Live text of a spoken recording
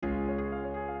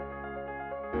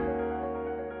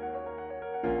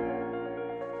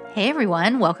Hey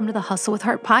everyone, welcome to the Hustle with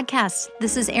Heart podcast.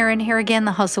 This is Erin Harrigan,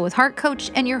 the Hustle with Heart coach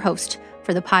and your host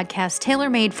for the podcast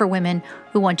tailor-made for women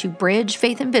who want to bridge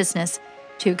faith and business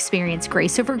to experience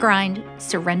grace over grind,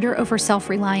 surrender over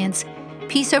self-reliance,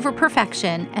 peace over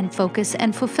perfection, and focus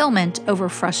and fulfillment over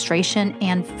frustration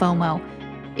and FOMO.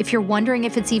 If you're wondering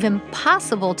if it's even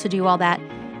possible to do all that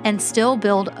and still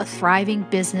build a thriving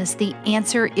business, the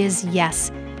answer is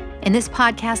yes. In this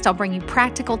podcast, I'll bring you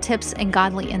practical tips and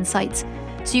godly insights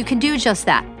so you can do just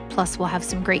that. Plus, we'll have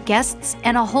some great guests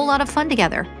and a whole lot of fun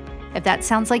together. If that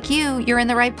sounds like you, you're in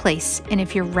the right place. And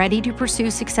if you're ready to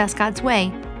pursue success God's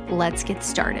way, let's get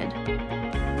started.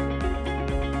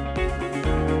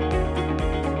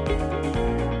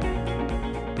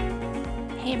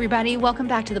 Hey, everybody. Welcome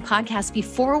back to the podcast.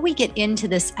 Before we get into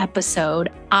this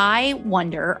episode, I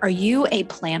wonder, are you a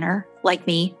planner like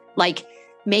me? Like,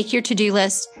 make your to-do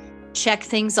list, check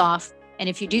things off. And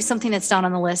if you do something that's not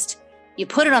on the list, you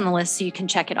put it on the list so you can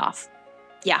check it off.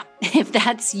 Yeah, if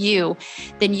that's you,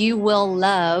 then you will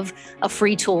love a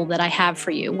free tool that I have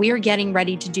for you. We are getting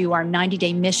ready to do our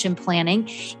 90-day mission planning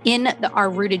in our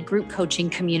Rooted group coaching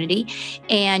community.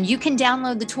 And you can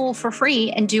download the tool for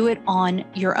free and do it on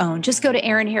your own. Just go to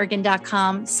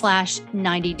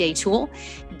erinharrigan.com/90day tool,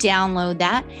 download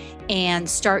that, and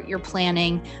start your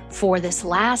planning for this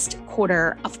last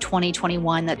quarter of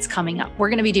 2021 that's coming up. We're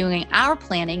going to be doing our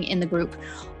planning in the group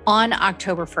on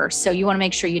October 1st. So you want to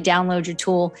make sure you download your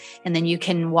tool and then you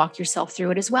can walk yourself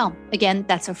through it as well. Again,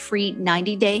 that's a free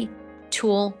 90-day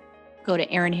tool. Go to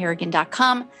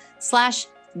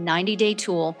erinharrigan.com/90day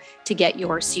tool to get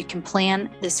yours so you can plan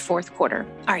this fourth quarter.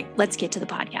 All right, let's get to the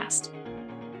podcast.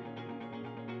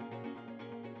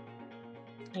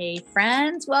 Hey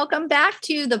friends, welcome back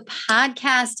to the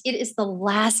podcast. It is the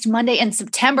last Monday in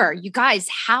September. You guys,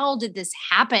 how did this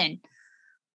happen?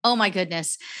 Oh my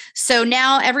goodness. So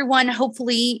now everyone,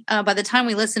 hopefully by the time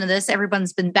we listen to this,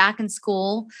 everyone's been back in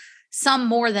school, some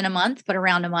more than a month, but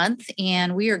around a month.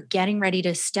 And we are getting ready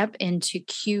to step into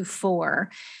Q4.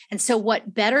 And so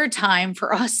what better time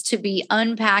for us to be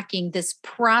unpacking this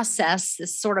process,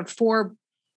 this sort of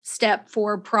four-step,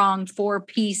 four-pronged,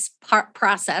 four-piece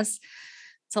process.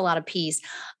 It's a lot of P's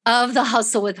of the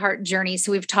Hustle with Heart journey.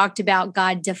 So we've talked about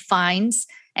God defines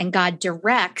and God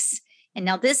directs. And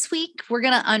now this week, we're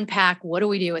going to unpack, what do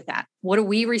we do with that? What are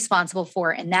we responsible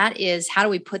for? And that is, how do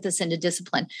we put this into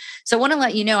discipline? So I want to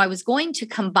let you know, I was going to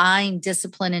combine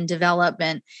discipline and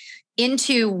development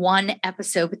into one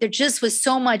episode, but there just was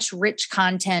so much rich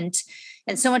content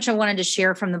and so much I wanted to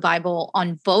share from the Bible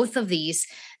on both of these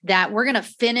that we're going to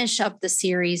finish up the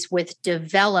series with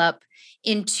develop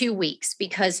in 2 weeks,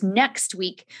 because next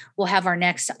week we'll have our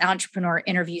next entrepreneur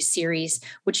interview series,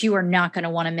 which you are not going to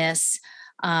want to miss.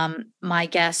 My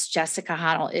guest, Jessica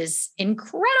Hoddle, is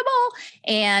incredible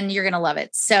and you're going to love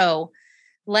it. So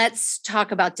let's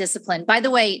talk about discipline. By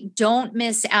the way, don't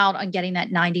miss out on getting that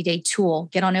 90-day tool.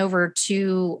 Get on over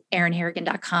to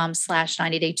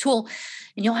erinharrigan.com/90day tool,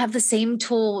 and you'll have the same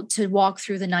tool to walk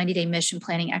through the 90-day mission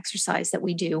planning exercise that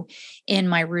we do in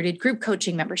my Rooted group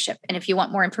coaching membership. And if you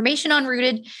want more information on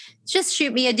Rooted, just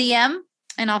shoot me a DM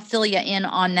and I'll fill you in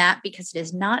on that, because it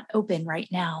is not open right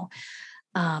now.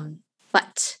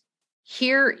 But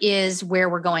here is where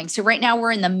we're going. So right now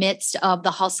we're in the midst of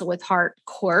the Hustle with Heart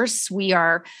course. We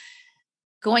are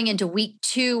going into week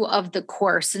 2 of the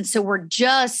course. And so we're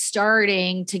just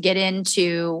starting to get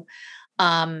into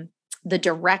the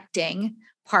directing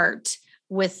part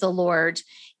with the Lord.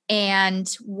 And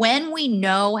when we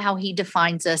know how he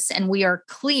defines us and we are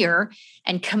clear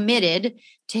and committed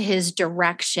to his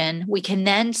direction, we can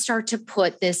then start to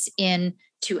put this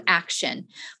into action.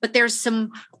 But there's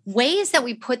some ways that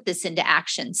we put this into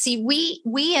action. See,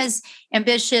 we as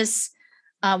ambitious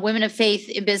women of faith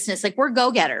in business, like, we're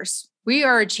go-getters. We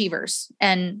are achievers,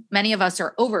 and many of us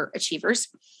are overachievers.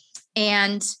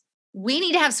 And we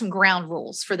need to have some ground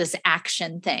rules for this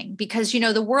action thing, because,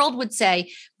 the world would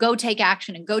say, go take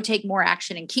action and go take more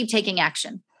action and keep taking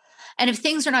action. And if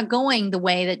things are not going the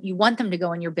way that you want them to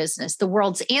go in your business, the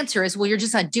world's answer is, well, you're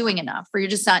just not doing enough, or you're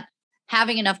just not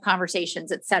having enough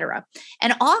conversations, et cetera.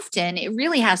 And often it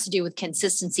really has to do with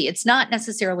consistency. It's not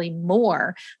necessarily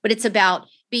more, but it's about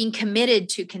being committed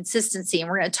to consistency. And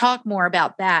we're going to talk more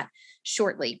about that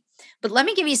shortly. But let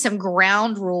me give you some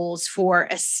ground rules for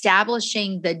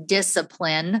establishing the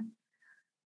discipline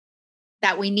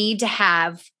that we need to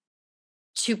have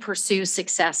to pursue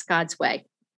success God's way.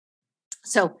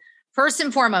 So first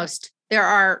and foremost, there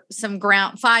are some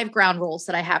 5 ground rules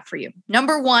that I have for you.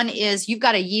 Number 1 is you've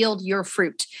got to yield your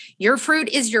fruit. Your fruit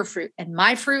is your fruit, and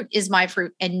my fruit is my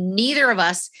fruit. And neither of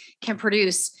us can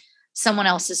produce someone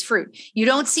else's fruit. You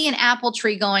don't see an apple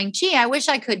tree going, gee, I wish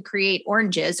I could create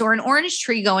oranges, or an orange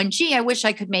tree going, gee, I wish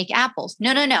I could make apples.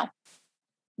 No, no, no.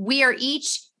 We are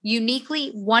each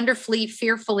uniquely, wonderfully,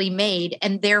 fearfully made.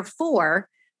 And therefore,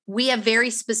 we have very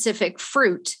specific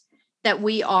fruit that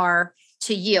we are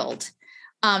to yield.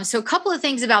 So a couple of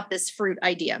things about this fruit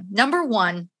idea. Number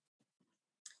one,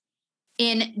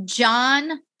 in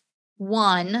John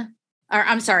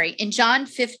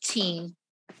 15,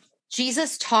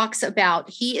 Jesus talks about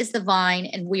he is the vine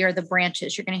and we are the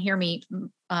branches. You're going to hear me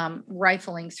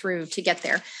rifling through to get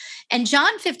there. And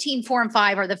John 15, 4 and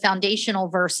 5 are the foundational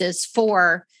verses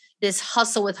for this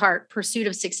hustle with heart, pursuit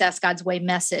of success, God's way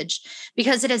message,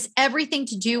 because it has everything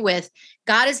to do with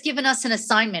God has given us an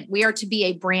assignment. We are to be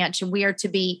a branch and we are to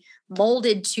be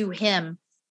molded to him.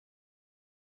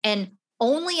 And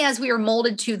only as we are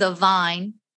molded to the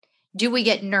vine do we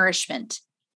get nourishment,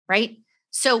 right?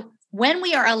 So when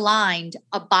we are aligned,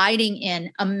 abiding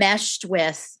in, enmeshed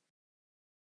with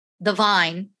the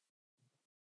vine,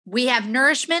 we have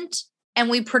nourishment and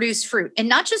we produce fruit. And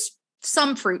not just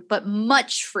some fruit, but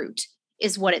much fruit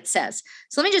is what it says.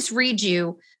 So let me just read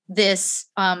you this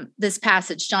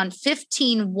passage, John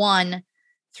 15, 1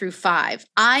 through 5.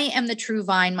 I am the true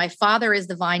vine. My Father is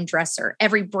the vine dresser.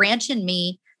 Every branch in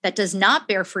me that does not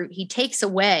bear fruit, he takes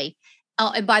away.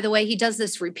 And by the way, he does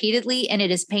this repeatedly, and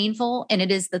it is painful. And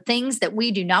it is the things that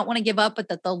we do not want to give up, but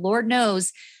that the Lord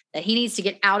knows that he needs to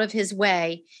get out of his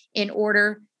way in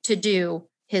order to do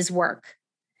his work.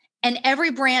 And every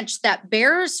branch that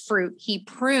bears fruit, he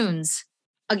prunes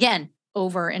again,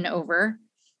 over and over,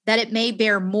 that it may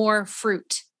bear more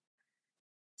fruit.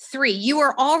 3, you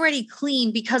are already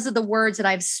clean because of the words that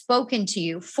I've spoken to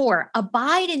you. 4,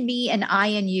 abide in me and I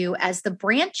in you, as the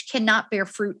branch cannot bear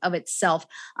fruit of itself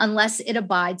unless it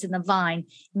abides in the vine.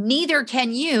 Neither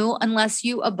can you unless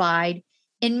you abide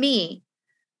in me.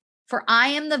 For I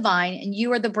am the vine and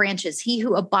you are the branches. He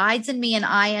who abides in me and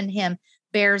I in him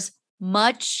bears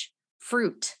much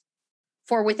fruit.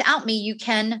 For without me, you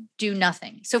can do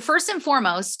nothing. So first and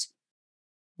foremost,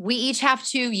 we each have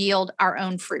to yield our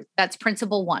own fruit. That's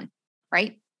principle 1,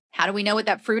 right? How do we know what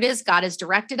that fruit is? God has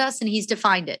directed us and he's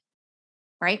defined it,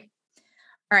 right?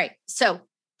 All right. So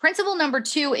principle number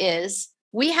 2 is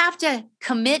we have to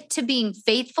commit to being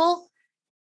faithful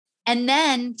and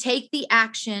then take the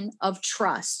action of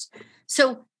trust.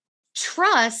 So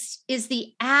trust is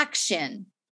the action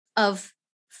of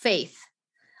faith.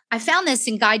 I found this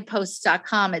in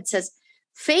guideposts.com. It says,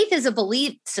 faith is a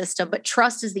belief system, but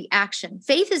trust is the action.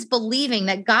 Faith is believing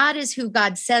that God is who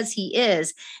God says he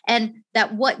is, and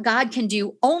that what God can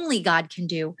do, only God can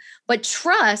do. But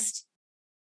trust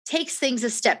takes things a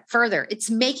step further. It's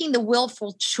making the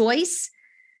willful choice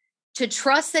to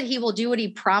trust that he will do what he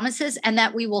promises and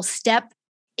that we will step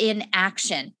in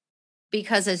action.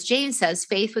 Because as James says,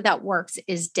 faith without works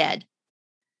is dead.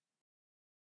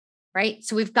 Right?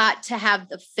 So we've got to have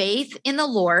the faith in the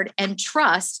Lord and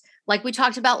trust, like we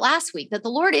talked about last week, that the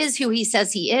Lord is who he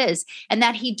says he is, and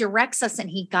that he directs us and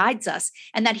he guides us,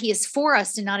 and that he is for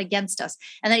us and not against us,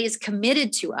 and that he is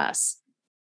committed to us.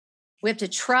 We have to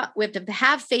trust, we have to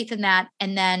have faith in that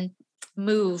and then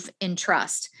move in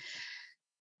trust.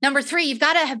 Number 3, you've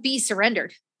got to be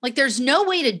surrendered. Like there's no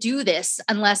way to do this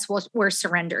unless we're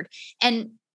surrendered.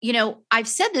 And you know, I've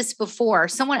said this before.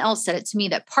 Someone else said it to me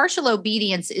that partial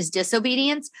obedience is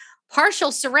disobedience.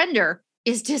 Partial surrender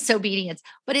is disobedience,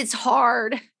 but it's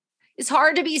hard. It's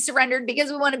hard to be surrendered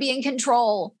because we want to be in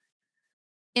control.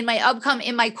 In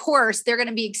my course, they're going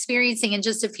to be experiencing in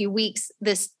just a few weeks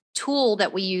this tool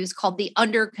that we use called the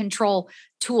Under Control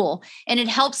tool. And it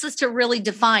helps us to really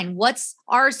define what's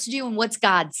ours to do and what's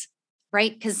God's,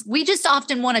 right? Because we just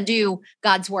often want to do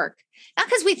God's work. Not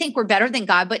because we think we're better than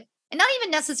God, but and not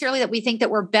even necessarily that we think that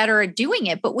we're better at doing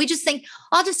it, but we just think,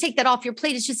 I'll just take that off your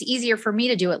plate. It's just easier for me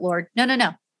to do it, Lord. No.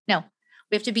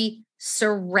 We have to be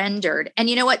surrendered. And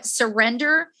you know what?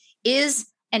 Surrender is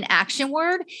an action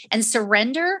word, and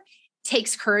surrender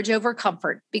takes courage over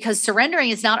comfort, because surrendering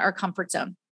is not our comfort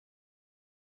zone.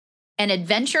 An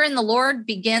adventure in the Lord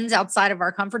begins outside of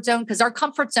our comfort zone, because our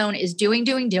comfort zone is doing,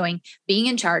 being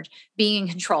in charge, being in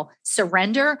control.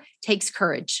 Surrender takes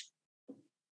courage,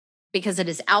 because it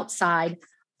is outside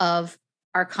of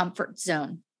our comfort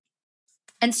zone.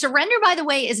 And surrender, by the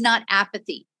way, is not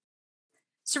apathy.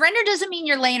 Surrender doesn't mean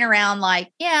you're laying around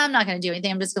like, yeah, I'm not going to do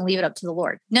anything. I'm just going to leave it up to the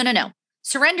Lord. No.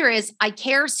 Surrender is, I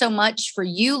care so much for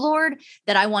you, Lord,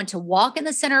 that I want to walk in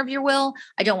the center of your will.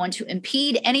 I don't want to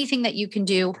impede anything that you can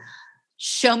do.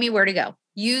 Show me where to go.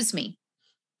 Use me.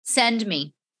 Send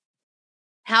me.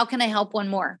 How can I help one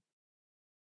more?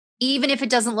 Even if it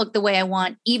doesn't look the way I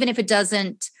want, even if it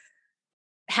doesn't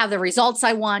have the results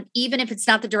I want, even if it's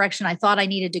not the direction I thought I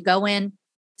needed to go in.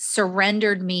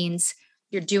 Surrendered means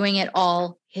you're doing it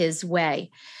all his way.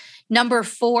 Number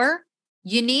 4,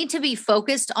 you need to be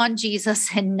focused on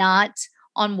Jesus and not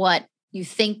on what you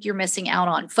think you're missing out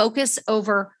on. Focus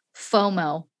over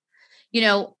FOMO. You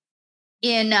know,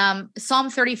 in Psalm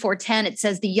 34:10, it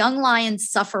says, the young lions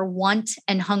suffer want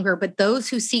and hunger, but those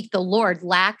who seek the Lord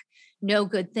lack no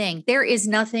good thing. There is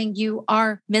nothing you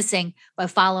are missing by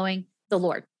following the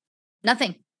Lord.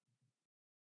 Nothing.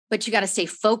 But you got to stay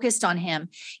focused on him.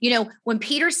 You know, when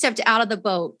Peter stepped out of the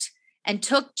boat and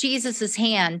took Jesus's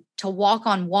hand to walk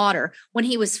on water, when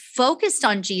he was focused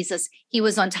on Jesus, he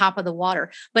was on top of the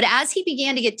water. But as he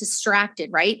began to get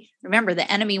distracted, right? Remember,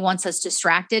 the enemy wants us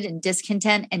distracted and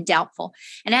discontent and doubtful.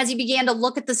 And as he began to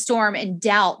look at the storm and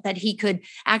doubt that he could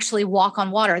actually walk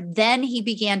on water, then he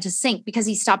began to sink because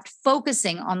he stopped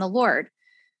focusing on the Lord.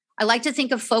 I like to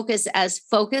think of focus as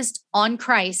focused on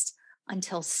Christ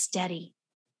until steady,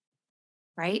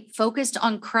 right? Focused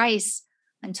on Christ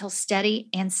until steady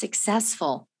and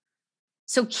successful.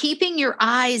 So keeping your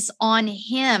eyes on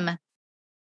him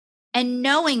and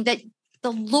knowing that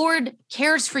the Lord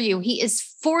cares for you. He is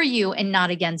for you and not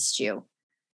against you.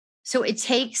 So it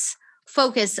takes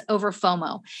focus over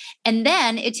FOMO. And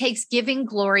then it takes giving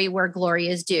glory where glory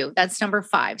is due. That's number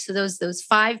 5. So those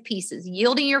 5 pieces: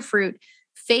 yielding your fruit,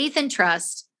 faith and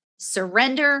trust,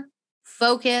 surrender,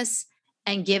 focus,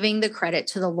 and giving the credit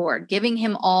to the Lord, giving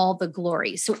him all the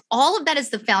glory. So all of that is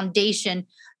the foundation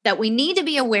that we need to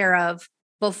be aware of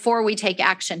before we take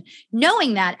action,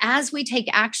 knowing that as we take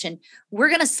action, we're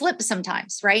going to slip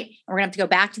sometimes, right? And we're going to have to go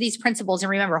back to these principles and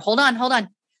remember, hold on.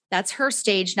 That's her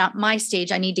stage, not my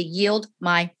stage. I need to yield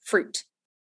my fruit.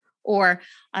 Or,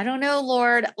 I don't know,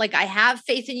 Lord, like I have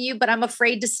faith in you, but I'm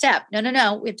afraid to step.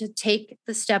 No. We have to take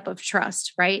the step of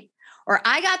trust, right? Or,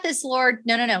 I got this, Lord.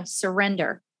 No.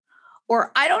 Surrender.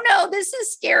 Or, I don't know, this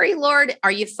is scary, Lord.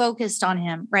 Are you focused on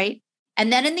him, right?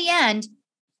 And then in the end,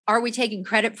 are we taking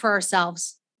credit for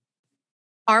ourselves?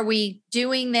 Are we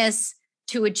doing this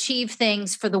to achieve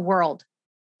things for the world?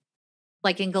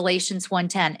 Like in Galatians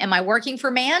 1:10, am I working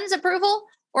for man's approval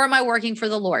or am I working for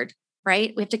the Lord,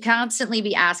 right? We have to constantly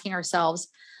be asking ourselves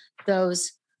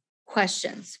those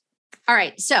questions. All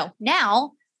right, so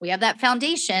now we have that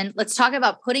foundation. Let's talk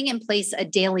about putting in place a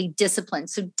daily discipline.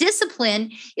 So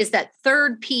discipline is that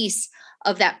third piece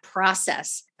of that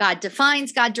process. God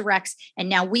defines, God directs, and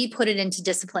now we put it into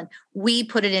discipline. We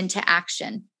put it into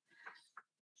action.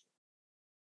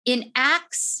 In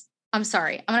Acts, I'm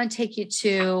going to take you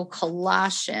to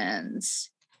Colossians.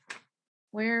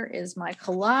 Where is my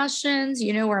Colossians?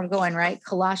 You know where I'm going, right?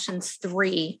 Colossians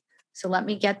 3. So let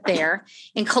me get there.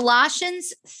 In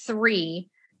Colossians 3,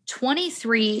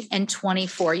 23 and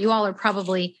 24, you all are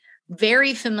probably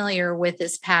very familiar with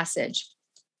this passage.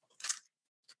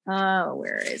 Oh,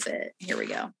 where is it? Here we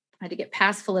go. I had to get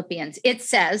past Philippians. It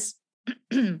says,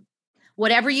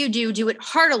 whatever you do, do it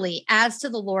heartily as to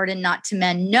the Lord and not to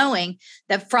men, knowing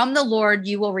that from the Lord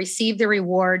you will receive the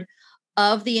reward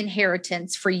of the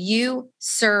inheritance, for you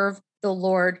serve the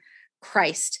Lord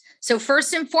Christ. So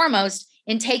first and foremost,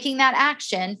 in taking that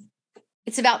action,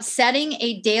 it's about setting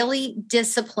a daily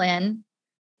discipline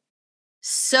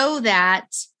so that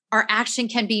our action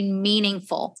can be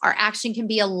meaningful. Our action can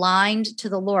be aligned to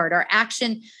the Lord. Our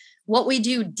action, what we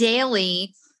do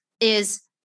daily, is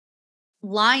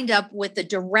lined up with the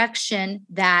direction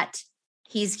that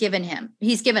he's given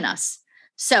us.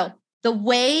 So the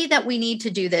way that we need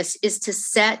to do this is to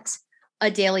set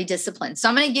a daily discipline. So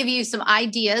I'm going to give you some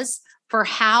ideas for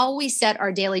how we set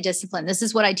our daily discipline. This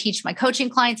is what I teach my coaching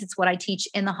clients. It's what I teach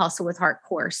in the Hustle with Heart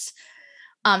course.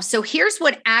 So here's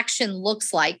what action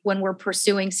looks like when we're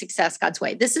pursuing success God's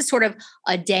way. This is sort of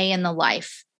a day in the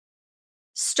life.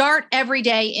 Start every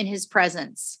day in his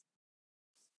presence.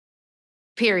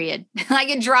 Period. I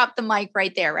can drop the mic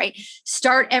right there, right?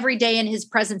 Start every day in his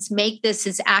presence. Make this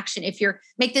his action.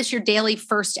 Make this your daily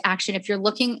first action. If you're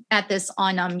looking at this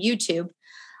on YouTube,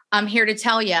 I'm here to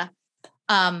tell you,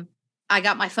 I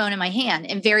got my phone in my hand,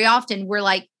 and very often we're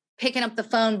like picking up the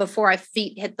phone before our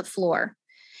feet hit the floor.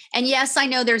 And yes, I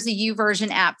know there's a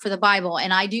YouVersion app for the Bible,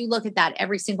 and I do look at that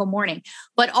every single morning.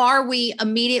 But are we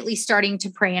immediately starting to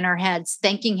pray in our heads,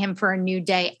 thanking him for a new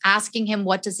day, asking him,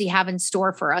 what does he have in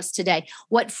store for us today?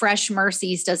 What fresh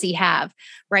mercies does he have,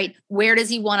 right? Where does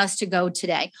he want us to go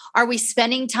today? Are we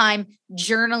spending time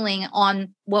journaling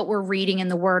on what we're reading in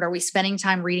the Word? Are we spending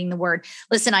time reading the Word?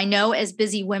 Listen, I know as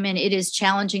busy women, it is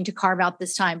challenging to carve out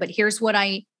this time, but here's what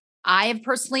I have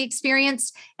personally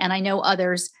experienced, and I know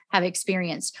others have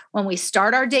experienced. When we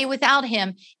start our day without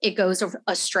him, it goes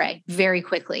astray very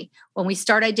quickly. When we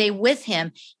start a day with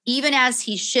him, even as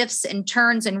he shifts and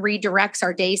turns and redirects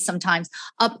our days, sometimes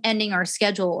upending our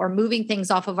schedule or moving things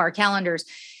off of our calendars,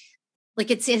 like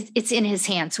it's in his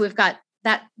hands. So we've got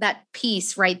that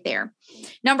piece right there.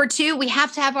 Number 2, we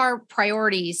have to have our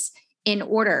priorities in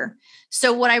order.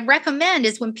 So what I recommend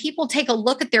is when people take a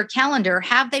look at their calendar,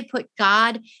 have they put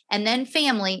God and then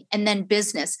family and then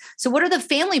business. So what are the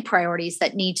family priorities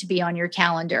that need to be on your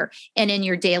calendar and in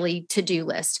your daily to-do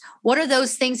list? What are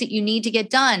those things that you need to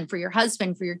get done for your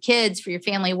husband, for your kids, for your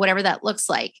family, whatever that looks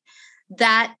like?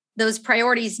 Those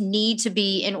priorities need to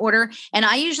be in order. And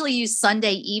I usually use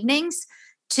Sunday evenings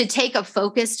to take a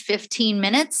focused 15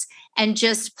 minutes and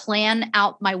just plan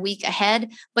out my week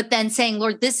ahead, but then saying,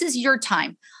 Lord, this is your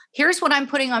time. Here's what I'm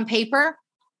putting on paper.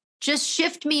 Just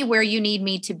shift me where you need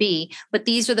me to be. But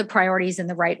these are the priorities in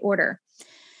the right order.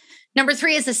 Number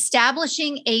 3 is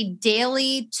establishing a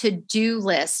daily to-do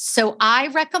list. So I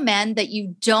recommend that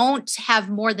you don't have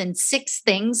more than 6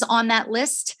 things on that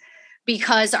list,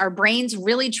 because our brains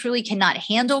really, truly cannot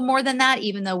handle more than that,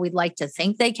 even though we'd like to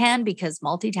think they can, because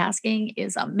multitasking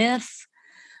is a myth.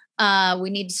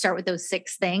 We need to start with those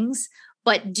 6 things,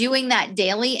 but doing that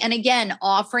daily. And again,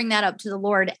 offering that up to the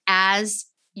Lord as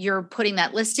you're putting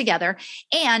that list together.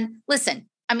 And listen,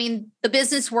 I mean, the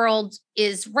business world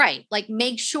is right. Like,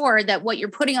 make sure that what you're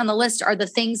putting on the list are the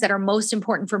things that are most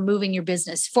important for moving your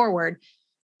business forward,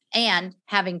 and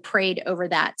having prayed over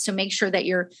that. So make sure that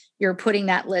you're putting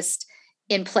that list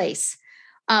in place.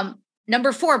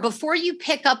 Number 4, before you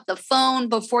pick up the phone,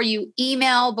 before you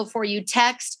email, before you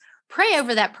text, pray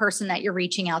over that person that you're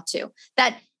reaching out to,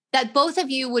 that both of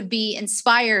you would be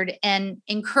inspired and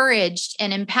encouraged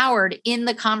and empowered in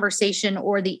the conversation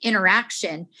or the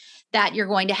interaction that you're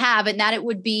going to have, and that it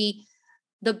would be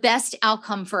the best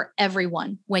outcome for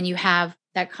everyone when you have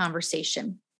that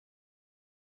conversation.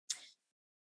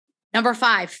 Number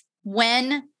 5,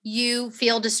 when you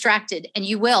feel distracted, and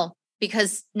you will,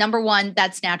 because number 1,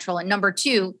 that's natural. And number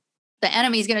 2, the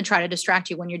enemy is going to try to distract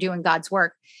you when you're doing God's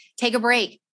work. Take a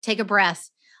break, take a breath.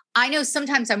 I know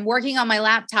sometimes I'm working on my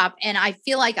laptop and I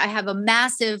feel like I have a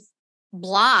massive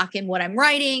block in what I'm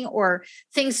writing, or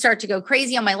things start to go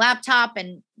crazy on my laptop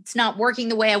and it's not working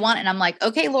the way I want. And I'm like,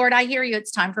 okay, Lord, I hear you.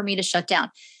 It's time for me to shut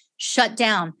down. Shut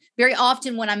down. Very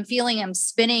often when I'm feeling I'm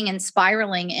spinning and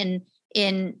spiraling in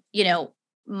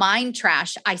mind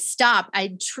trash, I stop.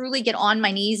 I truly get on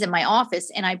my knees in my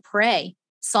office and I pray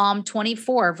Psalm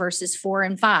 24, verses 4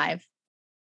 and 5.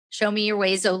 Show me your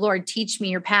ways, O Lord, teach me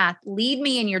your path. Lead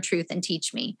me in your truth and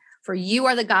teach me. For you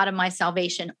are the God of my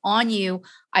salvation. On you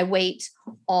I wait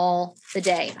all the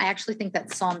day. I actually think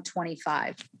that's Psalm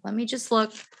 25. Let me just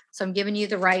look. So I'm giving you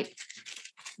the right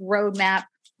roadmap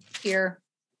here.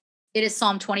 It is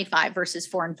Psalm 25, verses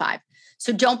 4 and 5.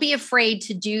 So don't be afraid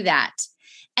to do that.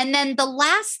 And then the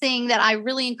last thing that I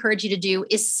really encourage you to do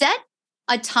is set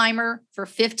a timer for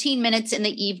 15 minutes in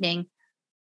the evening,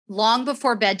 long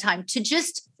before bedtime, to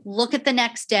just look at the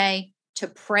next day, to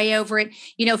pray over it.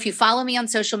 If you follow me on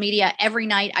social media, every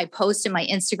night I post in my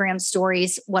Instagram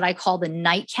stories what I call the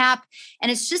nightcap.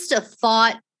 And it's just a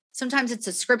thought. Sometimes it's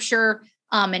a scripture,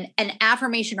 an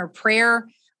affirmation or prayer,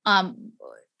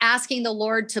 asking the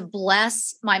Lord to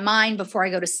bless my mind before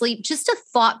I go to sleep. Just a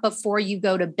thought before you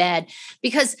go to bed,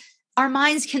 because our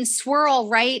minds can swirl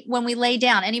right when we lay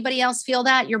down. Anybody else feel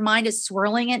that? Your mind is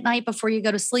swirling at night before you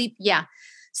go to sleep? Yeah.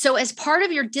 So as part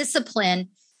of your discipline,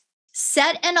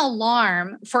 set an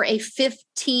alarm for a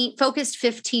focused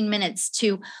 15 minutes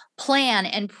to plan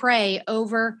and pray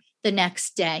over the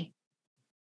next day.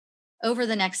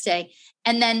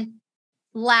 And then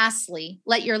lastly,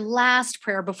 let your last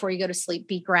prayer before you go to sleep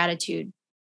be gratitude.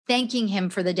 Thanking him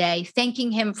for the day,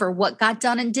 thanking him for what got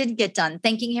done and didn't get done,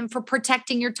 thanking him for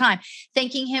protecting your time,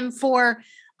 thanking him for,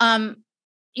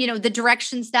 the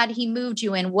directions that he moved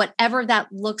you in, whatever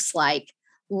that looks like.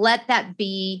 Let that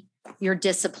be your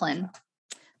discipline.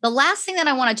 The last thing that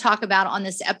I want to talk about on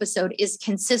this episode is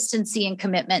consistency and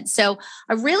commitment. So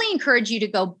I really encourage you to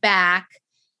go back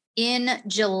in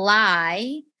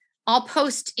July. I'll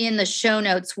post in the show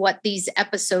notes what these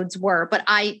episodes were, but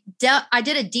I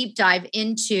did a deep dive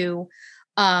into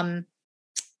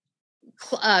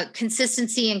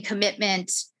consistency and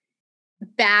commitment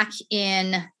back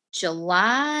in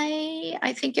July,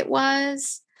 I think it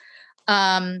was.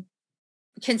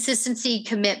 Consistency,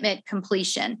 commitment,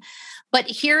 completion. But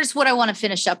here's what I want to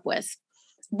finish up with.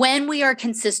 When we are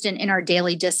consistent in our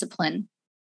daily discipline,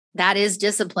 that is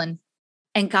discipline,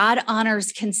 and God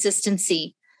honors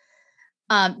consistency.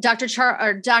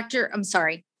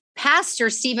 Pastor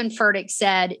Stephen Furtick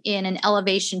said in an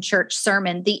Elevation Church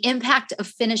sermon, the impact of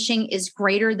finishing is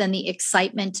greater than the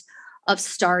excitement of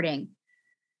starting.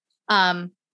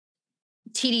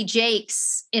 TD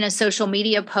Jakes in a social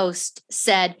media post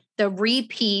said, the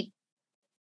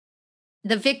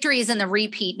victory is in the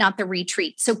repeat, not the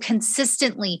retreat. So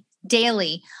consistently,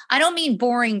 daily. I don't mean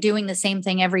boring doing the same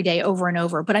thing every day over and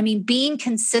over, but I mean being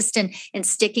consistent and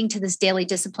sticking to this daily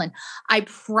discipline. I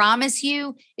promise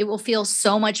you, it will feel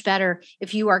so much better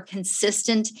if you are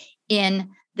consistent in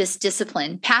this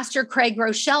discipline. Pastor Craig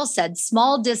Rochelle said,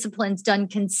 small disciplines done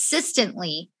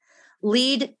consistently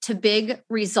lead to big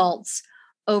results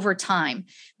over time,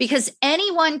 because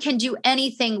anyone can do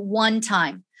anything one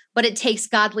time. But it takes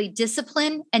godly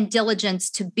discipline and diligence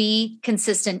to be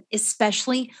consistent,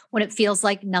 especially when it feels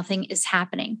like nothing is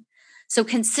happening. So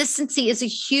consistency is a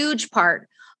huge part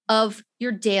of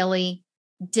your daily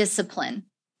discipline.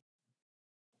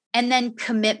 And then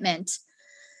commitment.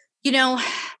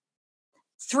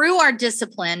 Through our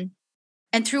discipline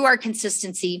and through our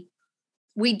consistency,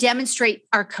 we demonstrate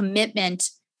our commitment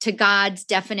to God's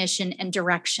definition and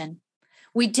direction.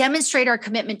 We demonstrate our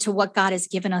commitment to what God has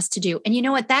given us to do. And you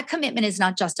know what? That commitment is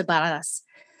not just about us.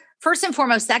 First and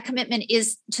foremost, that commitment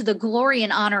is to the glory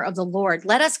and honor of the Lord.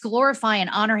 Let us glorify and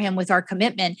honor him with our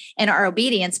commitment and our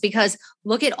obedience, because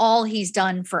look at all he's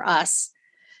done for us.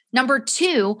 Number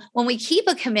two, when we keep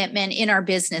a commitment in our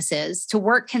businesses to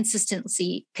work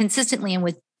consistently and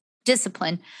with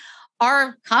discipline,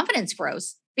 our confidence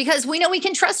grows because we know we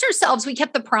can trust ourselves. We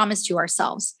kept the promise to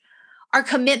ourselves. Our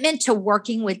commitment to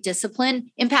working with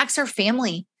discipline impacts our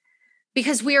family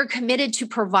because we are committed to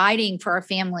providing for our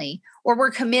family, or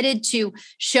we're committed to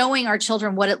showing our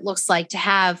children what it looks like to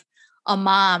have a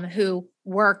mom who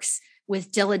works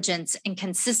with diligence and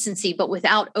consistency, but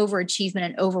without overachievement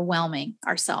and overwhelming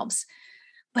ourselves.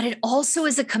 But it also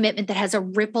is a commitment that has a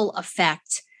ripple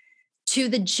effect to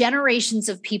the generations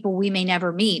of people we may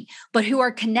never meet, but who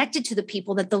are connected to the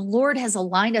people that the Lord has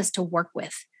aligned us to work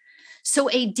with.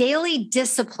 So a daily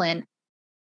discipline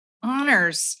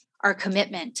honors our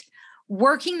commitment.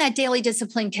 Working that daily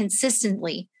discipline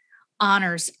consistently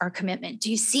honors our commitment. Do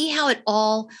you see how it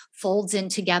all folds in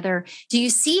together? Do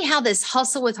you see how this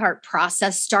Hustle with Heart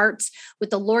process starts with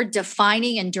the Lord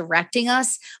defining and directing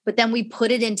us, but then we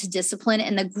put it into discipline?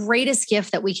 And the greatest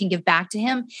gift that we can give back to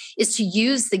him is to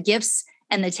use the gifts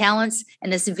and the talents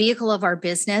and this vehicle of our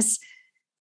business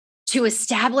to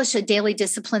establish a daily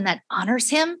discipline that honors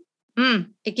him.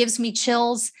 It gives me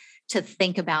chills to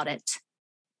think about it.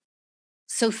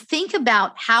 So think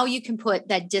about how you can put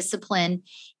that discipline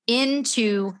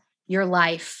into your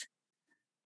life.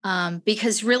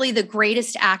 Because really the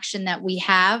greatest action that we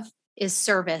have is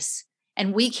service.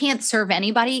 And we can't serve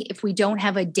anybody if we don't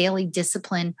have a daily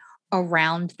discipline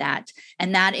around that.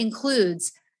 And that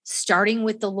includes starting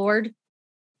with the Lord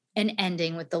and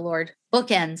ending with the Lord.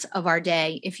 Bookends of our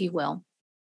day, if you will.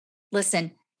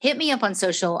 Listen, hit me up on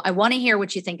social. I want to hear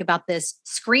what you think about this.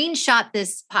 Screenshot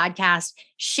this podcast,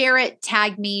 share it,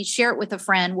 tag me, share it with a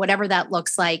friend, whatever that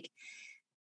looks like.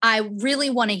 I really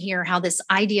want to hear how this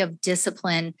idea of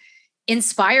discipline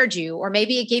inspired you, or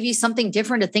maybe it gave you something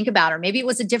different to think about, or maybe it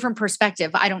was a different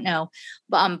perspective. I don't know,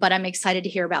 but I'm excited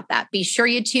to hear about that. Be sure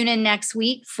you tune in next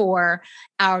week for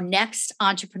our next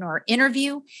entrepreneur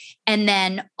interview. And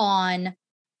then on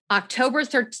October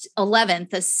 11th,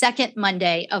 the second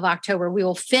Monday of October, we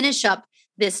will finish up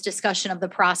this discussion of the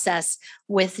process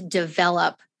with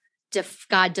develop.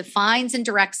 God defines and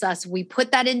directs us. We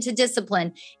put that into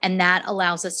discipline, and that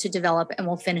allows us to develop, and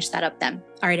we'll finish that up then.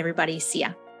 All right, everybody, see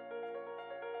ya.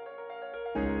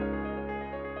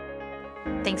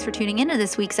 Thanks for tuning into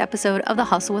this week's episode of the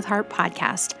Hustle with Heart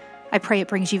podcast. I pray it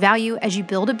brings you value as you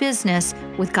build a business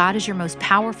with God as your most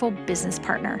powerful business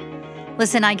partner.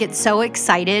 Listen, I get so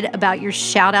excited about your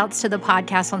shout outs to the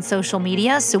podcast on social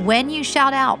media. So when you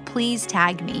shout out, please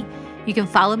tag me. You can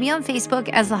follow me on Facebook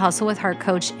as the Hustle with Heart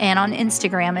Coach and on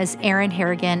Instagram as Erin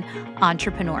Harrigan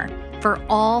Entrepreneur. For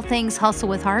all things Hustle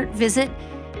with Heart, visit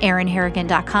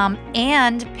erinharrigan.com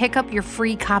and pick up your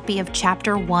free copy of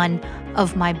Chapter 1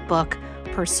 of my book,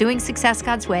 Pursuing Success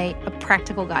God's Way, a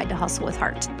practical guide to hustle with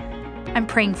heart. I'm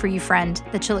praying for you, friend,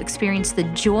 that you'll experience the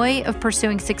joy of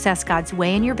pursuing success God's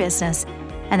way in your business,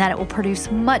 and that it will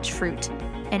produce much fruit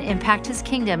and impact his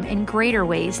kingdom in greater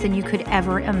ways than you could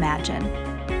ever imagine.